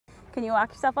Can you walk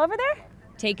yourself over there?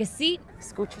 Take a seat.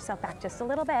 Scoot yourself back just a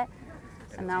little bit.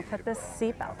 And now put the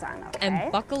seatbelt on, okay?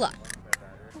 And buckle up.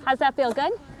 How's that feel,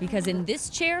 good? Because in this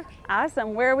chair,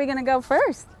 awesome. Where are we gonna go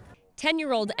first?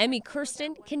 10-year-old Emmy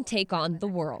Kirsten can take on the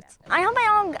world. I hope I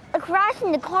don't crash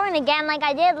in the corn again like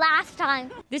I did last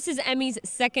time. This is Emmy's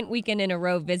second weekend in a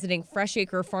row visiting Fresh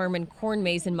Acre Farm and Corn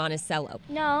Maze in Monticello.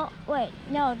 No, wait,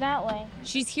 no, that way.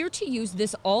 She's here to use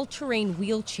this all-terrain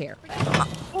wheelchair.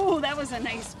 Oh, that was a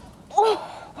nice bump,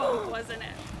 wasn't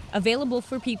it? Available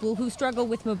for people who struggle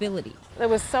with mobility. It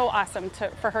was so awesome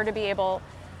for her to be able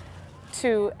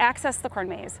to access the corn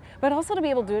maze, but also to be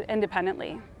able to do it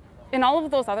independently. In all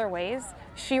of those other ways,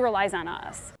 she relies on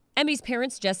us. Emmy's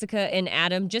parents, Jessica and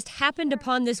Adam, just happened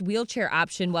upon this wheelchair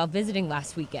option while visiting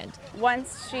last weekend.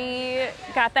 Once she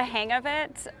got the hang of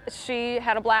it, she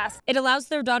had a blast. It allows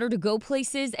their daughter to go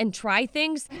places and try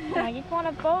things I just want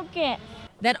to focus.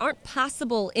 that aren't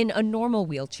possible in a normal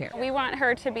wheelchair. We want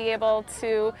her to be able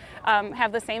to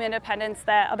have the same independence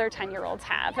that other 10-year-olds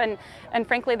have, and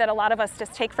frankly, that a lot of us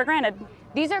just take for granted.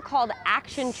 These are called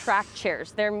action track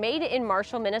chairs. They're made in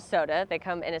Marshall, Minnesota. They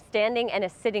come in a standing and a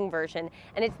sitting version,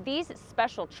 and it's these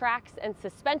special tracks and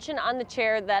suspension on the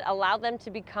chair that allow them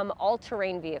to become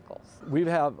all-terrain vehicles. We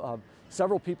have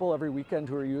several people every weekend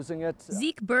who are using it.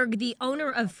 Zeke Berg, the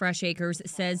owner of Fresh Acres,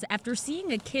 says after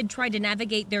seeing a kid try to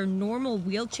navigate their normal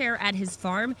wheelchair at his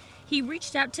farm, he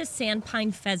reached out to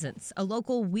Sandpine Pheasants, a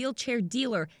local wheelchair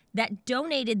dealer that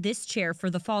donated this chair for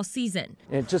the fall season.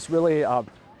 It just really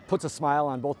puts a smile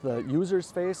on both the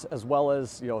user's face as well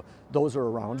as those who are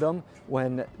around them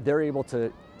when they're able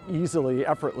to easily,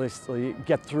 effortlessly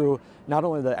get through not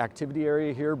only the activity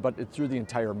area here, but through the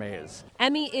entire maze.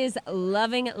 Emmy is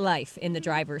loving life in the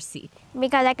driver's seat.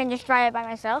 Because I can just try it by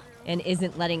myself. And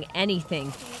isn't letting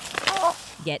anything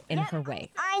get in her way.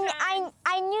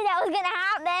 I knew that was going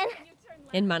to happen.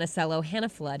 In Monticello, Hannah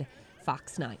Flood,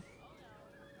 Fox 9.